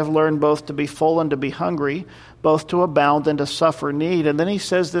things I have learned both to be full and to be hungry, both to abound and to suffer need." And then he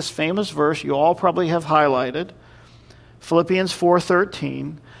says this famous verse you all probably have highlighted, Philippians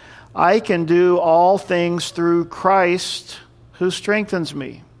 4:13, "I can do all things through Christ who strengthens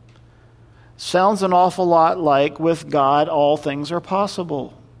me." Sounds an awful lot like with God all things are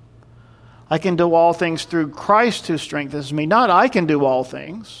possible. I can do all things through Christ who strengthens me. Not I can do all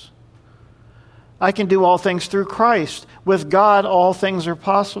things. I can do all things through Christ. With God, all things are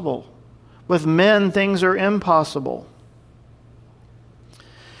possible. With men, things are impossible.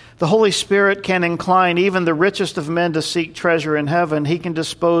 The Holy Spirit can incline even the richest of men to seek treasure in heaven. He can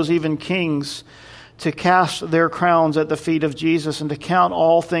dispose even kings to cast their crowns at the feet of Jesus and to count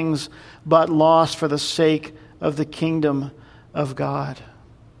all things but lost for the sake of the kingdom of God.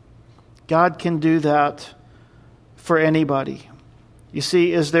 God can do that for anybody. You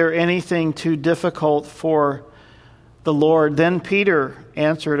see, is there anything too difficult for the Lord? Then Peter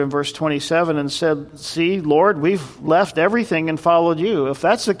answered in verse 27 and said, "See, Lord, we've left everything and followed you." If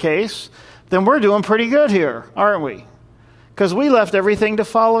that's the case, then we're doing pretty good here, aren't we? Because we left everything to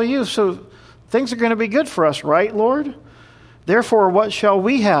follow you. So things are going to be good for us, right, Lord? Therefore, what shall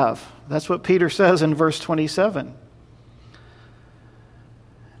we have? That's what Peter says in verse 27.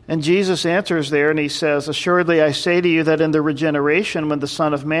 And Jesus answers there and he says, "Assuredly I say to you that in the regeneration, when the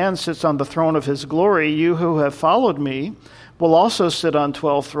Son of Man sits on the throne of his glory, you who have followed me will also sit on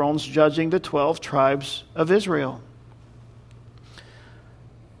 12 thrones, judging the 12 tribes of Israel."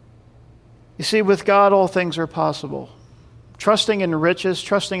 You see, with God all things are possible. Trusting in riches,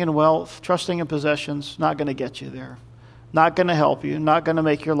 trusting in wealth, trusting in possessions, not going to get you there. Not going to help you, not going to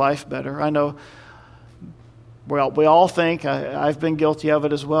make your life better. I know, well, we all think, I've been guilty of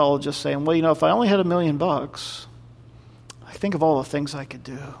it as well, just saying, well, if I only had $1 million, I think of all the things I could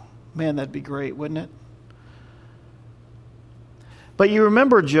do. Man, that'd be great, wouldn't it? But you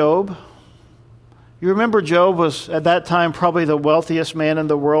remember Job. You remember Job was at that time probably the wealthiest man in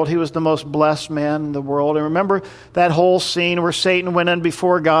the world. He was the most blessed man in the world. And remember that whole scene where Satan went in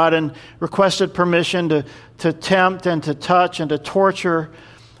before God and requested permission to tempt and to touch and to torture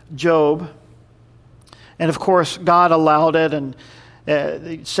Job. And of course, God allowed it.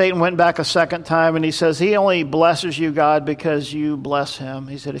 And Satan went back a second time and he says, he only blesses you, God, because you bless him.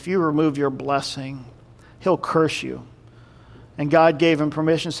 He said, if you remove your blessing, he'll curse you. And God gave him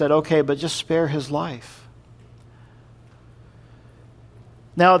permission, said, okay, but just spare his life.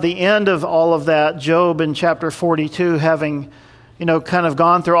 Now, at the end of all of that, Job in chapter 42, having, kind of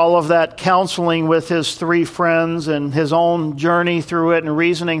gone through all of that counseling with his 3 friends and his own journey through it and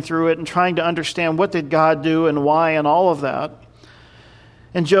reasoning through it and trying to understand what did God do and why and all of that.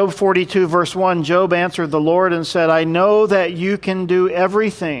 In Job 42, verse 1, Job answered the Lord and said, I know that you can do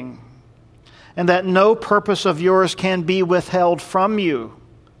everything, and that no purpose of yours can be withheld from you.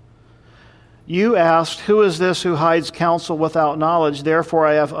 You asked, who is this who hides counsel without knowledge? Therefore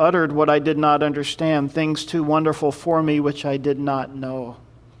I have uttered what I did not understand, things too wonderful for me which I did not know.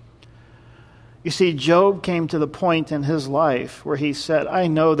 You see, Job came to the point in his life where he said, I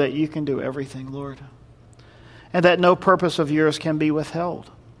know that you can do everything, Lord, and that no purpose of yours can be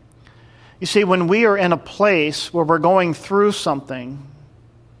withheld. You see, when we are in a place where we're going through something,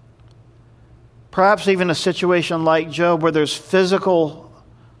 perhaps even a situation like Job where there's physical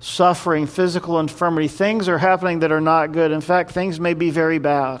suffering, physical infirmity. Things are happening that are not good. In fact, things may be very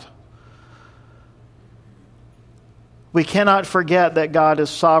bad. We cannot forget that God is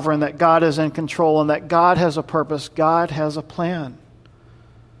sovereign, that God is in control, and that God has a purpose. God has a plan.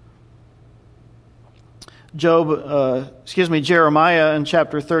 Jeremiah in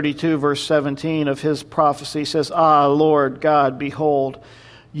chapter 32, verse 17 of his prophecy says, "Ah, Lord God, behold,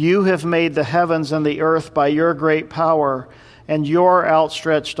 you have made the heavens and the earth by your great power and your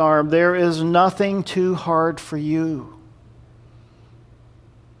outstretched arm. There is nothing too hard for you."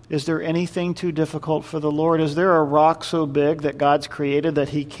 Is there anything too difficult for the Lord? Is there a rock so big that God's created that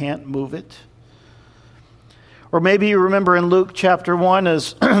he can't move it? Or maybe you remember in Luke chapter 1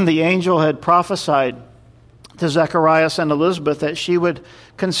 as the angel had prophesied to Zacharias and Elizabeth that she would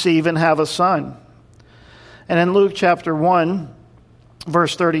conceive and have a son. And in Luke chapter 1,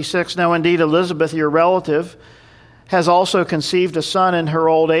 verse 36, "Now indeed Elizabeth, your relative, has also conceived a son in her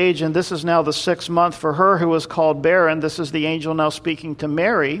old age, and this is now the 6th month for her who was called barren." This is the angel now speaking to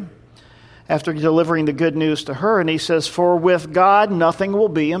Mary after delivering the good news to her. And he says, "For with God nothing will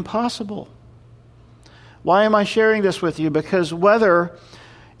be impossible." Why am I sharing this with you? Because whether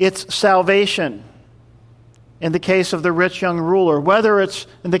it's salvation in the case of the rich young ruler, whether it's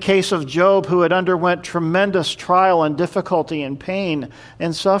in the case of Job who had underwent tremendous trial and difficulty and pain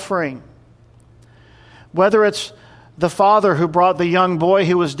and suffering, whether it's the father who brought the young boy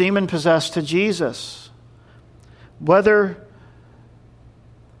who was demon-possessed to Jesus, whether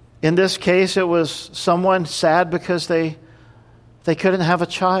in this case it was someone sad because they couldn't have a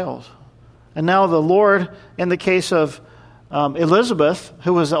child. And now the Lord, in the case of Elizabeth,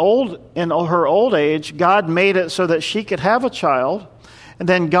 who was old in her old age, God made it so that she could have a child. And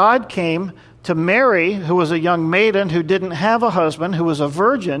then God came to Mary, who was a young maiden who didn't have a husband, who was a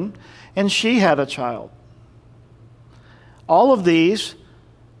virgin, and she had a child. All of these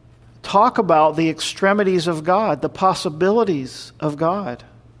talk about the extremities of God, the possibilities of God.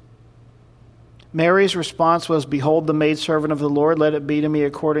 Mary's response was, "Behold the maidservant of the Lord, let it be to me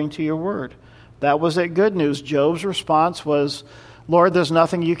according to your word." That was it, good news. Job's response was, "Lord, there's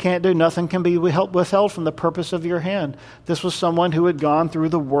nothing you can't do. Nothing can be withheld from the purpose of your hand." This was someone who had gone through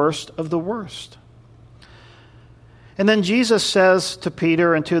the worst of the worst. And then Jesus says to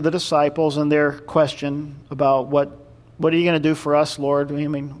Peter and to the disciples in their question about what are you going to do for us, Lord? I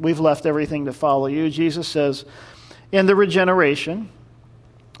mean, we've left everything to follow you. Jesus says, in the regeneration,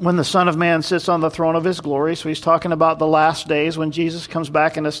 when the Son of Man sits on the throne of his glory, so he's talking about the last days when Jesus comes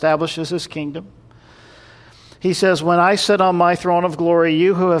back and establishes his kingdom. He says, "When I sit on my throne of glory,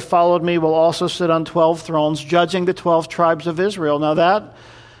 you who have followed me will also sit on 12 thrones, judging the 12 tribes of Israel." Now that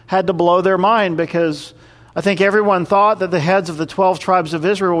had to blow their mind, because I think everyone thought that the heads of the 12 tribes of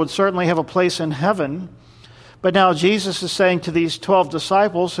Israel would certainly have a place in heaven. But now Jesus is saying to these 12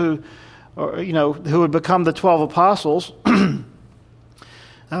 disciples who would become the 12 apostles,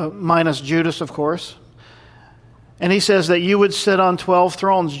 minus Judas, of course. And he says that you would sit on 12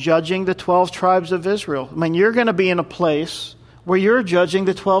 thrones, judging the 12 tribes of Israel. I mean, you're going to be in a place where you're judging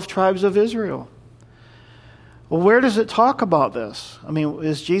the 12 tribes of Israel. Well, where does it talk about this? I mean,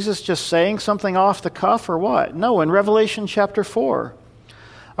 is Jesus just saying something off the cuff or what? No, in Revelation chapter 4.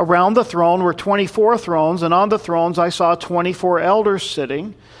 Around the throne were 24 thrones, and on the thrones I saw 24 elders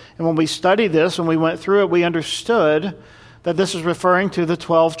sitting. And when we studied this and we went through it, we understood that this is referring to the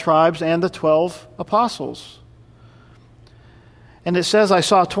 12 tribes and the 12 apostles. And it says, "I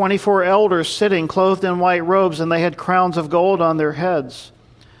saw 24 elders sitting, clothed in white robes, and they had crowns of gold on their heads.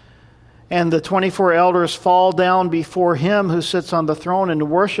 And the 24 elders fall down before him who sits on the throne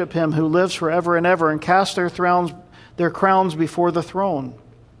and worship him who lives forever and ever, and cast their crowns before the throne."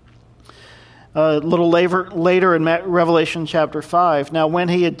 A little later in Revelation chapter 5, "Now when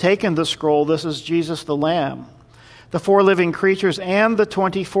he had taken the scroll," this is Jesus the Lamb, "the 4 living creatures and the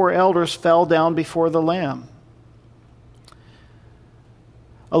 24 elders fell down before the Lamb."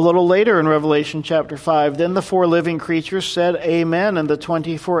 A little later in Revelation chapter 5, "Then the 4 living creatures said, Amen, and the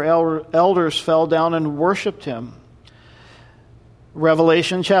 24 elders fell down and worshipped him."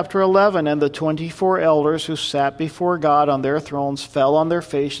 Revelation chapter 11, "And the 24 elders who sat before God on their thrones fell on their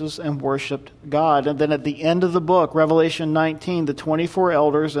faces and worshipped God." And then at the end of the book, Revelation 19, "The 24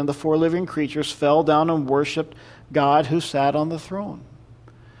 elders and the 4 living creatures fell down and worshipped God who sat on the throne."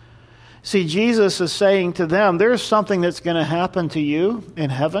 See, Jesus is saying to them, there's something that's going to happen to you in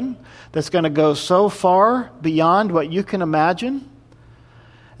heaven that's going to go so far beyond what you can imagine.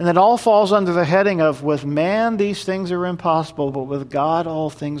 And it all falls under the heading of, with man these things are impossible, but with God all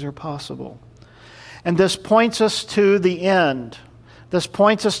things are possible. And this points us to the end. This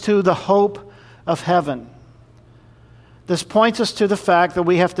points us to the hope of heaven. This points us to the fact that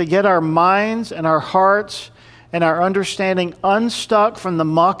we have to get our minds and our hearts and our understanding unstuck from the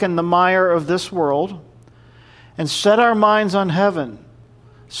muck and the mire of this world and set our minds on heaven.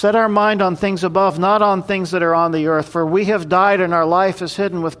 Set our mind on things above, not on things that are on the earth. For we have died and our life is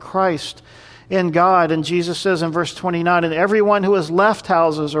hidden with Christ in God. And Jesus says in verse 29, and everyone who has left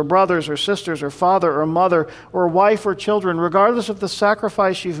houses or brothers or sisters or father or mother or wife or children, regardless of the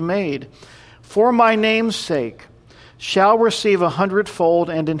sacrifice you've made, for my name's sake, shall receive 100-fold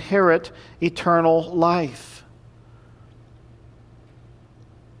and inherit eternal life.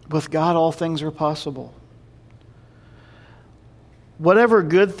 With God, all things are possible. Whatever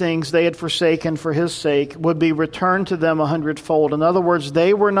good things they had forsaken for his sake would be returned to them 100-fold. In other words,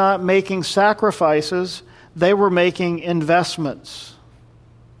 they were not making sacrifices, they were making investments.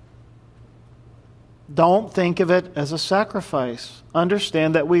 Don't think of it as a sacrifice.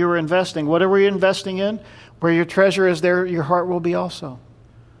 Understand that we are investing. What are we investing in? Where your treasure is, there your heart will be also.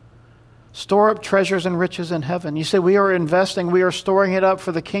 Store up treasures and riches in heaven. You say we are investing, we are storing it up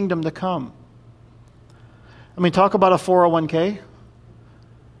for the kingdom to come. I mean, talk about a 401k.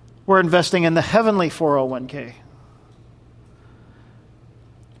 We're investing in the heavenly 401k.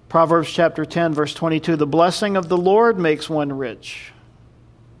 Proverbs chapter 10, verse 22, the blessing of the Lord makes one rich.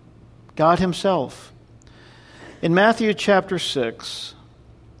 God himself. In Matthew chapter 6,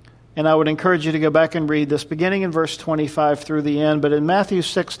 and I would encourage you to go back and read this, beginning in verse 25 through the end, but in Matthew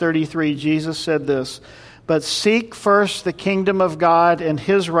 6:33, Jesus said this, but seek first the kingdom of God and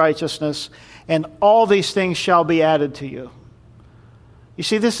his righteousness, and all these things shall be added to you. You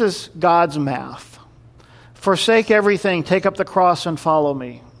see, this is God's math. Forsake everything, take up the cross and follow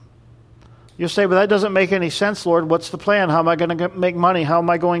me. You'll say, but that doesn't make any sense, Lord. What's the plan? How am I going to make money? How am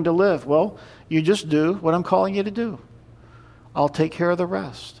I going to live? Well, you just do what I'm calling you to do. I'll take care of the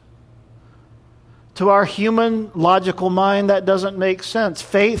rest. To our human logical mind, that doesn't make sense.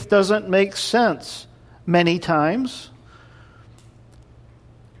 Faith doesn't make sense many times.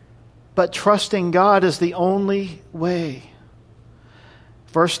 But trusting God is the only way.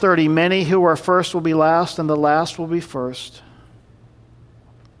 Verse 30, many who are first will be last, and the last will be first.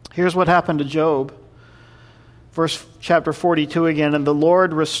 Here's what happened to Job. Chapter 42 again, and the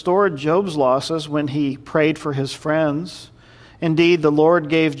Lord restored Job's losses when he prayed for his friends. Indeed, the Lord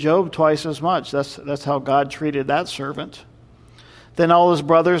gave Job twice as much. That's how God treated that servant. Then all his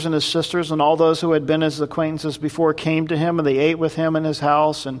brothers and his sisters and all those who had been his acquaintances before came to him, and they ate with him in his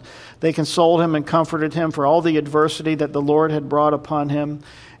house, and they consoled him and comforted him for all the adversity that the Lord had brought upon him.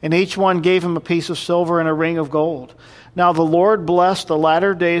 And each one gave him a piece of silver and a ring of gold. Now the Lord blessed the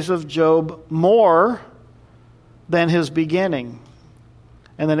latter days of Job more than his beginning.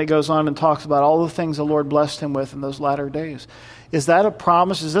 And then it goes on and talks about all the things the Lord blessed him with in those latter days. Is that a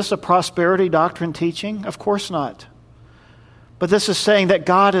promise? Is this a prosperity doctrine teaching? Of course not. But this is saying that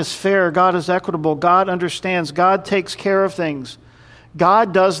God is fair, God is equitable, God understands, God takes care of things.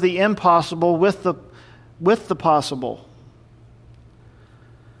 God does the impossible with the possible.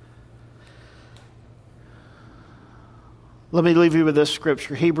 Let me leave you with this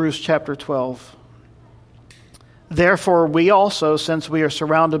scripture, Hebrews chapter 12. Therefore, we also, since we are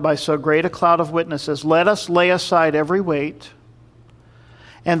surrounded by so great a cloud of witnesses, let us lay aside every weight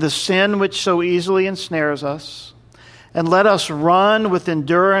and the sin which so easily ensnares us, and let us run with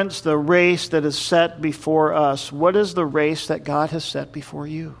endurance the race that is set before us. What is the race that God has set before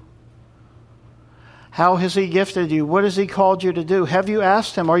you? How has he gifted you? What has he called you to do? Have you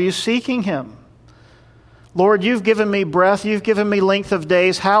asked him? Are you seeking him? Lord, you've given me breath. You've given me length of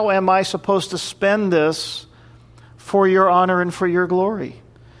days. How am I supposed to spend this for your honor and for your glory?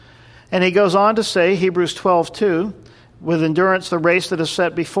 And he goes on to say, Hebrews 12:2, with endurance the race that is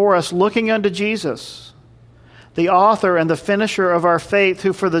set before us, looking unto Jesus, the author and the finisher of our faith,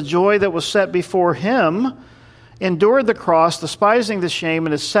 who for the joy that was set before him endured the cross, despising the shame,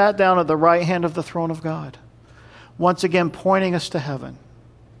 and is sat down at the right hand of the throne of God. Once again, pointing us to heaven.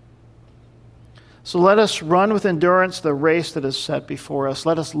 So let us run with endurance the race that is set before us.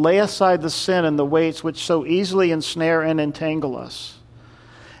 Let us lay aside the sin and the weights which so easily ensnare and entangle us.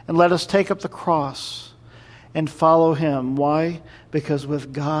 And let us take up the cross and follow him. Why? Because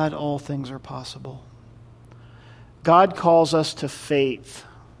with God all things are possible. God calls us to faith,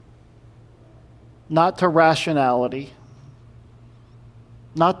 not to rationality,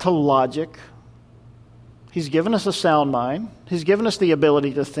 not to logic. He's given us a sound mind. He's given us the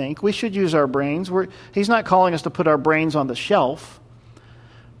ability to think. We should use our brains. He's not calling us to put our brains on the shelf,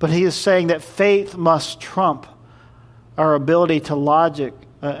 but he is saying that faith must trump our ability to logic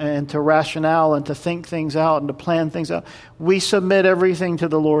and to rationale and to think things out and to plan things out. We submit everything to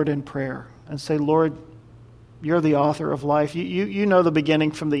the Lord in prayer. and say, Lord, you're the author of life. You know the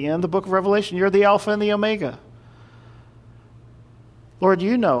beginning from the end, the book of Revelation. You're the Alpha and the Omega. Lord,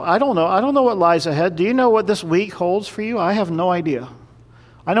 you know. I don't know. I don't know what lies ahead. Do you know what this week holds for you? I have no idea.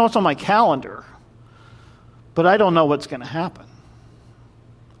 I know it's on my calendar, but I don't know what's going to happen.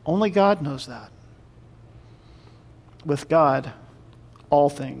 Only God knows that. With God, all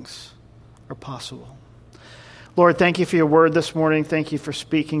things are possible. Lord, thank you for your word this morning. Thank you for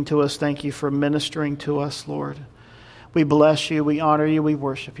speaking to us. Thank you for ministering to us, Lord. We bless you. We honor you. We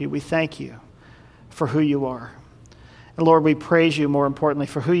worship you. We thank you for who you are. And Lord, we praise you, more importantly,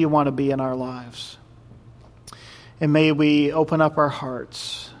 for who you want to be in our lives. And may we open up our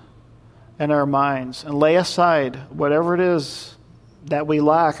hearts and our minds and lay aside whatever it is that we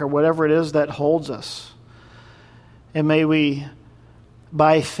lack or whatever it is that holds us. And may we,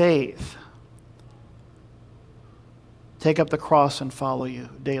 by faith, take up the cross and follow you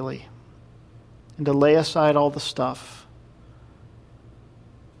daily. And to lay aside all the stuff.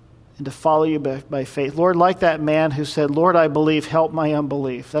 And to follow you by faith. Lord, like that man who said, Lord, I believe, help my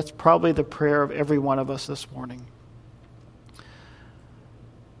unbelief. That's probably the prayer of every one of us this morning.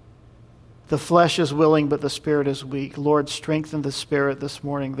 The flesh is willing, but the spirit is weak. Lord, strengthen the spirit this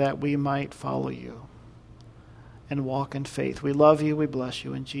morning that we might follow you and walk in faith. We love you. We bless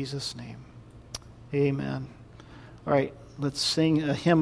you in Jesus' name. Amen. All right, let's sing a hymn.